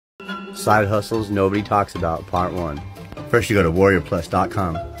Side hustles nobody talks about, part 1. First you go to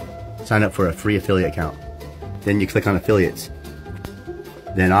warriorplus.com. Sign up for a free affiliate account. Then you click on affiliates.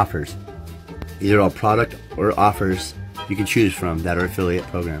 Then offers. These are all product or offers you can choose from that are affiliate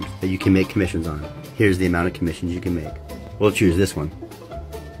programs that you can make commissions on. Here's the amount of commissions you can make. We'll choose this one.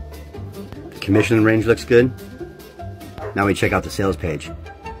 The commission range looks good. Now we check out the sales page.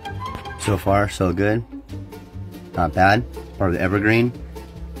 So far, so good. Not bad. Part of the Evergreen.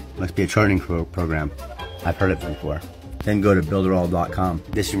 Must be a charting program. I've heard it before. Then go to builderall.com.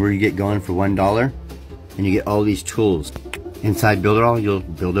 This is where you get going for $1 and you get all these tools. Inside Builderall, you'll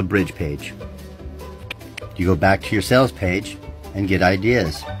build a bridge page. You go back to your sales page and get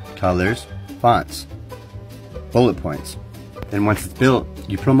ideas, colors, fonts, bullet points. Then once it's built,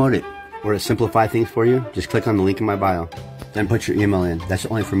 you promote it. Or to simplify things for you, just click on the link in my bio. Then put your email in. That's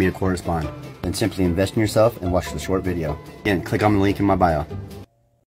only for me to correspond. Then simply invest in yourself and watch the short video. Again, click on the link in my bio.